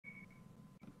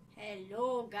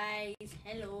Hello guys,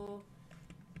 hello.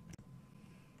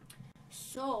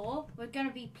 So, we're going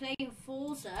to be playing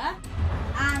Forza.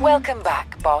 And welcome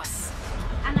back, boss.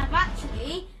 And I've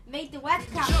actually made the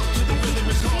webcam.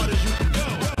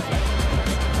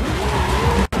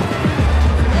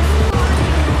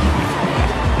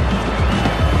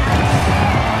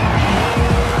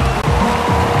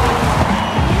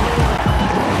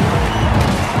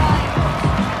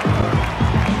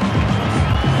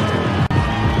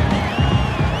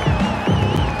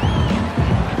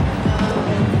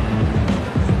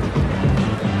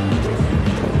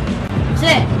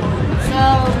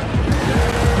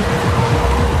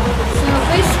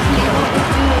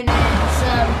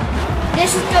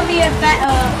 This is gonna be a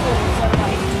better Forza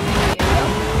riding video.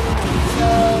 So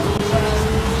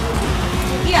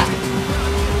yeah.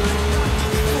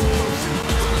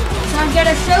 So I'm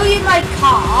gonna show you my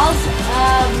cars.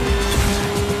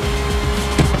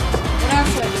 What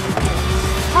else would I do?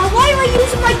 Oh, why am I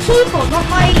using my keyboard, not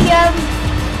my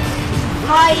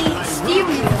steering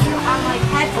wheel and my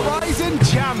pedal? Horizon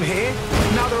Jam here.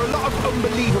 Now there are a lot of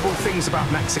unbelievable things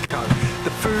about Mexico.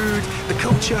 The food, the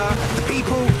culture, the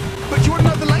people. But you want to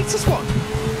know the latest one?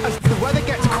 As the weather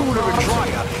gets cooler and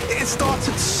drier, it has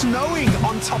started snowing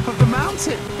on top of the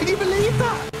mountain. Can you believe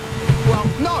that? Well,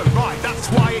 no, right, that's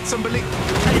why it's unbelievable.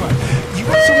 Anyway, you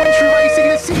want some wintry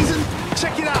racing this season?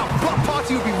 Check it out. Block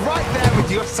Party will be right there with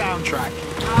your soundtrack.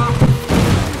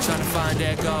 Trying to find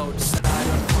that gold. So,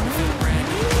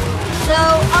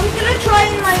 I'm gonna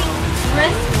try and like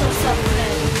drift or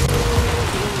something.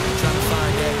 Trying to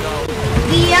find that gold.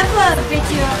 The other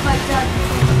video I've done.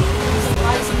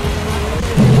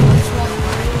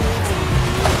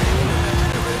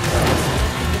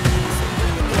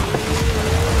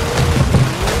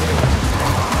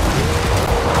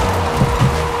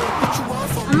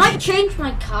 I might change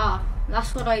my car.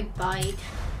 That's what I buyed.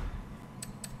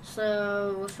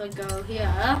 So if I go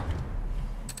here.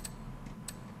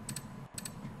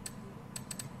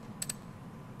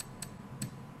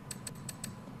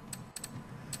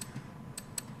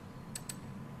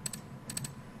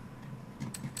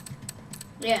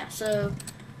 Yeah, so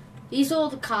these are all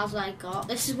the cars I got.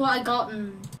 This is what I got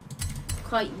and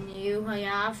quite new I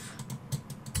have.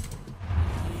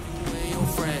 Your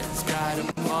friends got a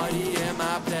party at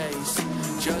my place.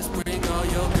 Just bring all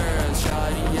your girls,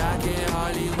 shawty. I can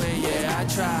hardly wait, yeah, I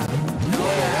try. No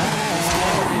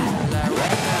lie, like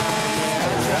right now, yeah, I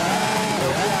try.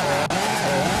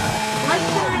 Why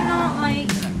can I not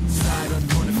like Slide on the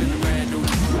corner, feeling brand new.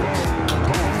 Got a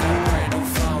brand new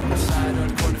phone. Slide on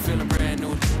the corner, feeling brand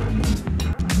new.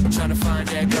 Trying to find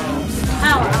that gold.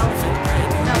 ow. Feeling brand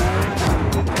new. No.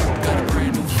 Got a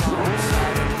brand new phone.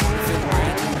 Slide on the corner, feeling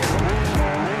brand new.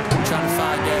 Trying to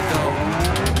find that gold.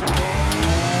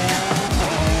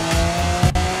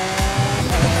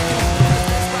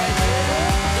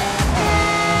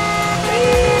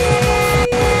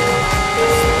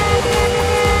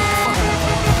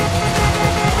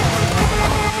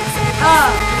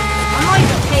 I'm not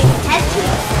even paying attention.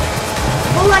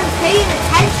 All I'm paying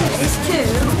attention is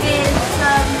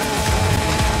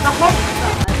the hot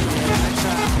button.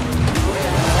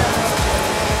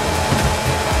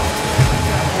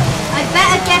 I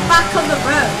better get back on the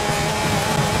road.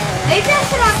 Maybe I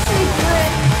should actually do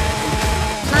it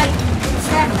like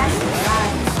instead of messing around.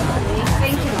 Sorry,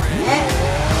 thinking of it.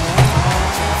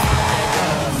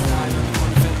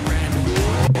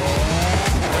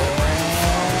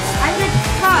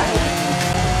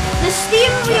 The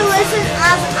steering wheel isn't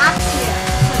as accurate.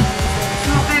 It's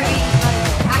not very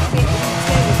accurate in the steering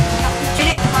wheel. You have to do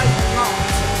it quite a lot.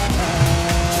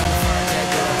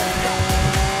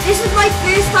 This is my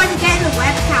first time getting a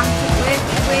webcam to work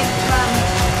with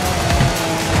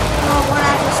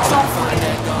whatever software it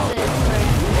is.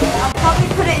 I'll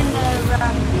probably put it in the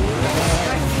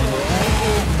description.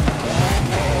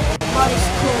 What it's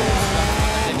called.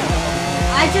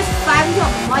 I just found it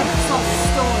on Microsoft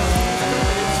Store.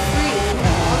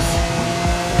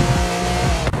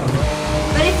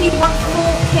 But if you want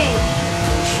 4K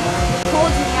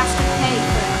recording, you have to pay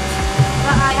for it.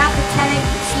 But I have the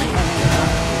 1080p.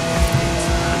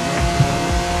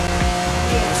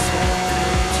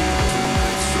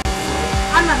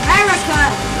 I'm America,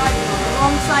 riding on the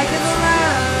wrong side of the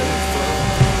road.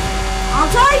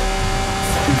 Aren't I?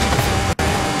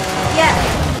 Yeah.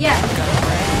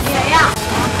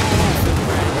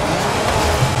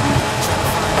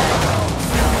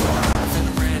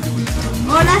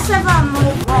 Unless if I'm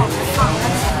more wrong, I'm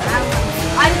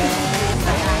confused.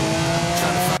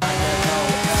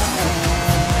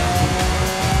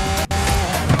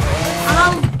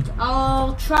 And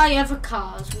I'll try other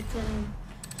cars. We can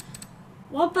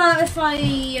What about if I,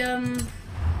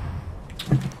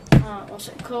 what's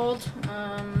it called?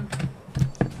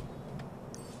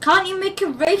 Can't you make a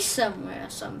race somewhere or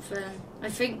something? I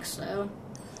think so.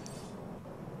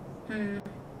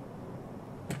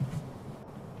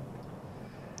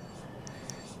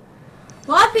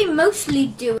 What I've been mostly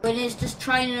doing is just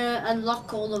trying to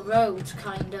unlock all the roads,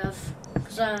 kind of.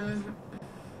 Because,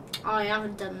 I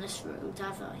haven't done this road,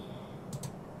 have I?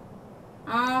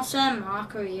 Oh, Sam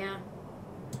Marker, yeah.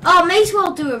 Oh, I may as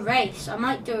well do a race. I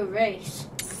might do a race.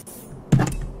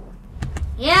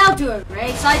 Yeah, I'll do a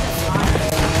race. I don't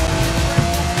mind.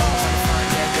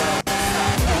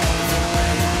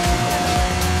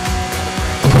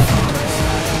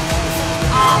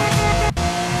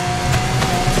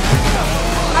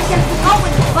 I forgot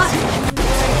with the button.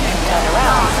 Turn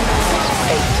around.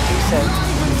 Space to do so.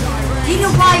 Do you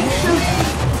know why it shows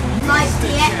like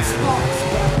the Xbox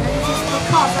one? It's just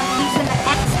because I'm using the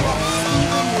Xbox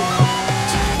Steven mode,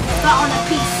 but on a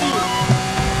PC.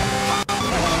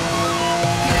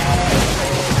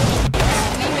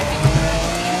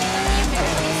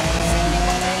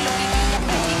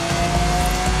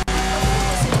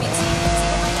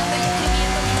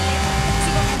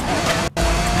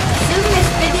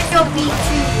 It'll be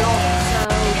too long,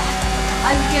 so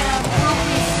I'm gonna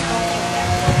probably stop it.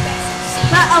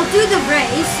 But I'll do the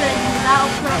race, and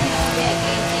that'll probably be it.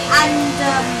 And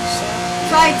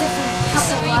try a different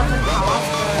couple of other cars.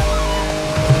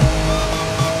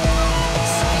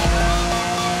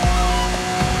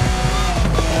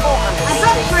 I've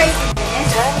upgraded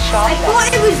this. I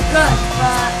thought it was good,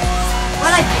 but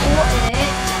when I bought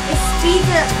it, it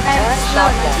speeded up very slow.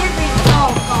 I didn't really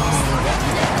know.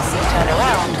 Turn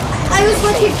around. I was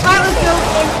looking try to go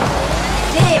in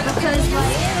there because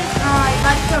like I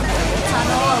like to go to the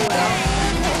tunnel or well.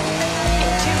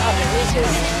 In 200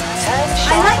 meters, turn I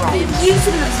sharp like right.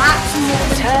 using the maps more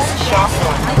than Turn just sharp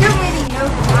guessing. right. I don't really know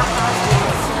the map as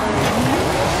well, so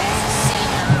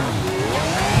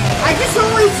I just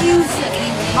always use it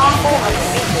in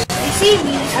markers. You see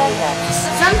me. Turn left.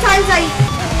 Sometimes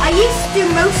I used to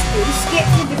mostly skip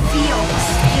to the fields,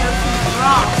 you know, to the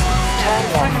grass. Turn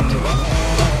left.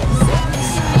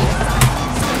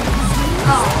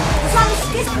 Oh, it's not a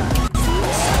skipper.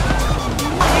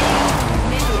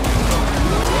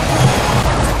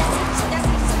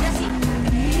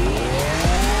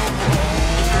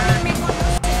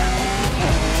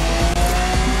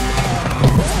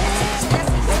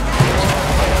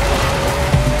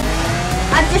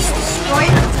 I'm just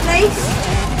destroying the place.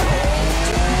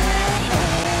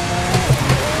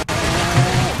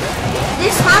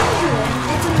 This handling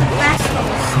isn't the best on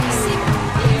the scene.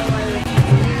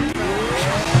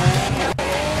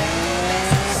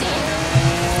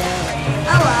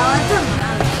 Oh well, I don't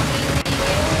know.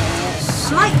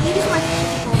 I might use my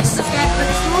keyboard instead, but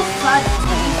it's more fun to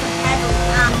use the pedal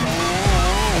and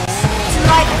to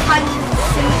like kind of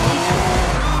simply.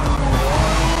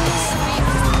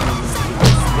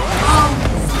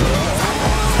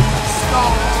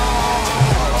 Stop.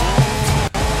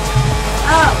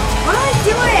 Oh, what am I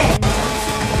doing?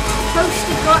 I'm supposed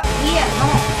to go up here,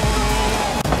 not.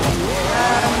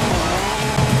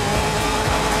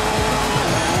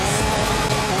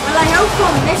 Well, I hope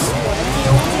on this one the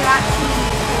audio actually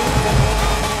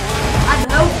I'm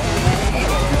hoping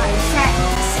it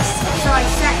because I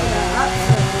set it up.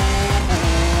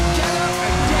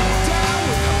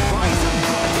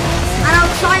 And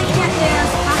I'll try and get there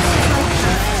as fast as I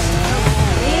can.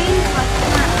 Hopefully, if I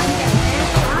can get there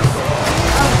fast.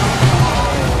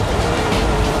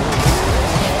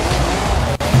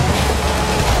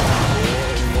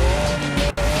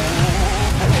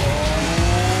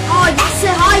 Oh, that's a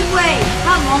highway!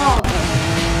 Come on!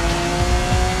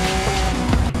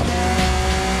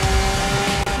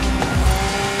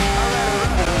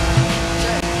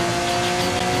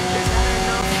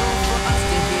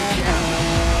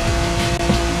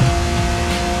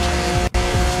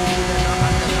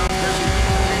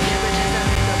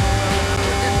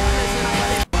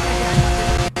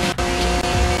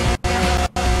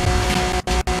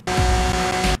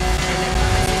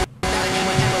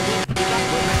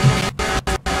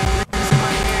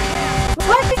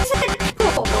 What is it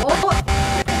for?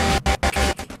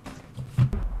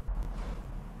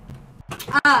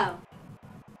 Oh.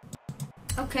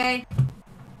 Okay.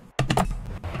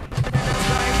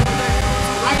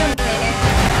 I don't care.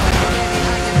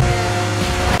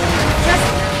 Just,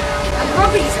 I'm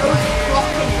probably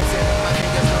overclocking it.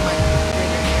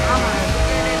 Am I?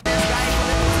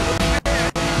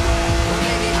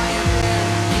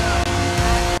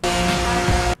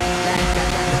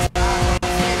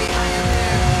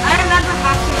 I remember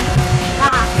hacking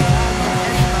that.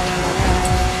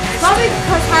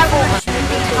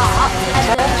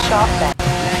 sharp left.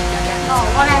 Oh,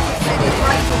 whatever.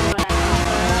 Right or whatever.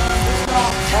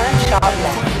 Turn sharp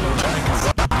left.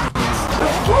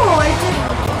 Before,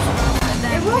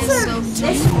 it wasn't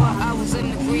this one.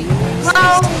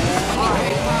 Well,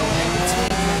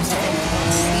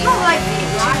 it's not like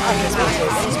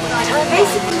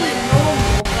basically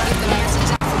normal.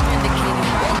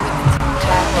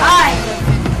 Hi.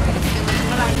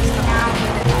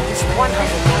 100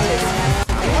 meters.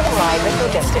 You have arrived at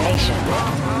your destination.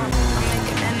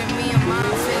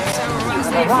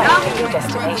 You have arrived at your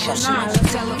destination.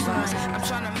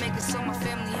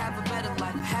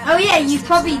 Oh yeah, you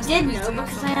probably did know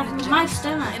because I have a mouse,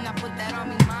 don't I?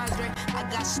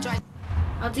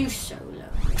 I'll do solo.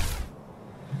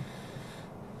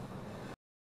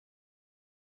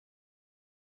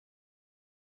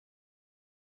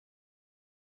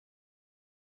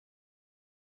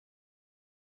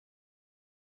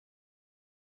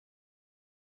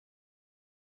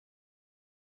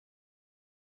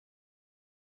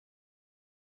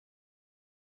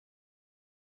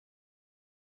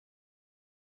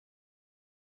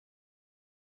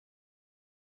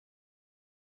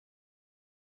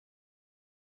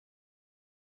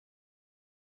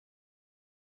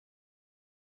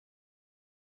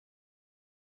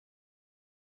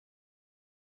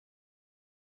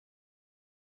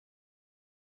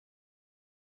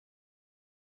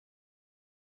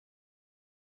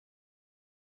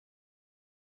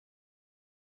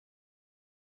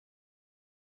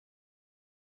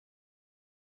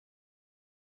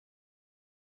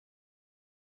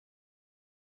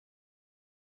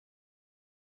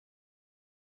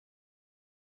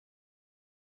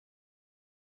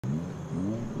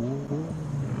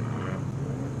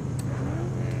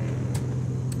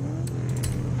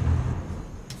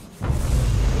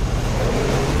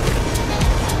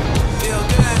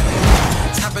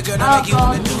 Oh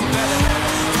God.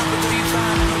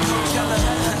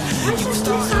 Why does this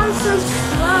sound so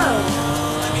slow?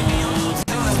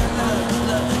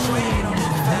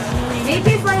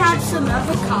 Maybe if I had some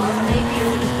other cars, maybe it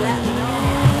would let me.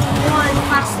 Or I'm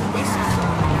passing this out.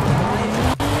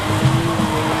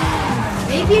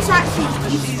 Maybe it's actually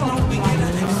useful.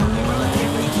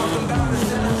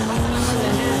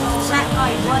 Set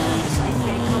by one, I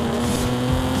think.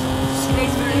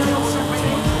 Space wheel or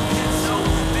something.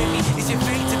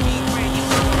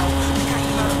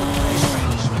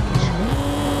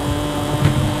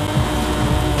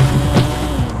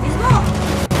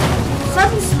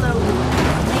 Some slowly,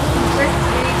 making drift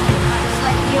really it's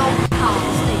like the old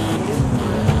cars they do.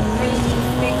 Really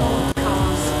big old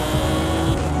cars.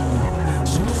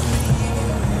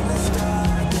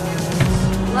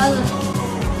 Well,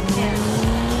 yeah.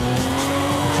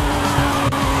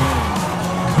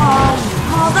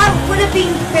 Oh, that would have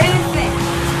been perfect.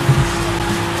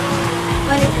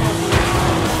 But it wasn't.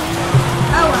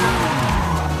 Oh well.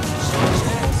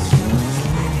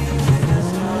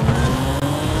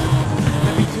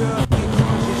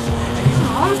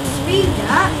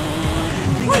 That?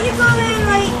 What, you're going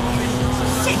like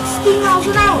 60 miles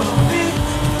an hour on third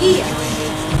gear?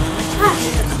 That's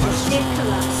just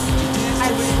ridiculous.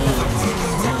 I really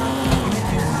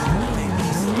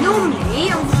normally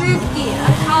on third gear,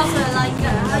 cars are like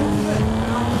 100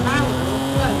 miles an hour or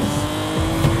close.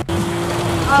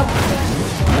 Oh.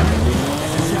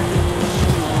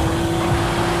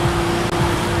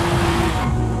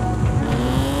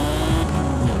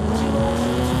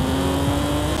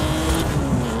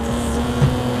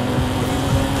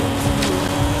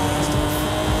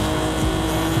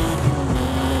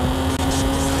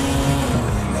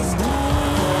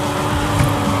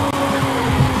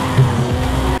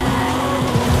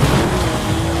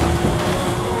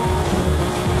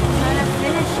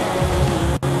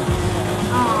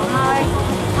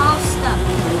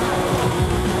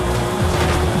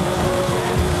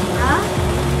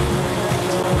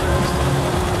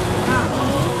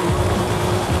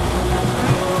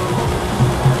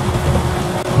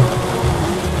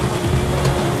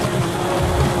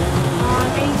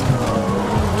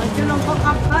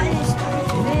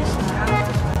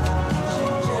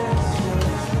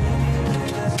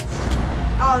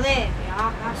 Oh, there we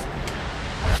are. That's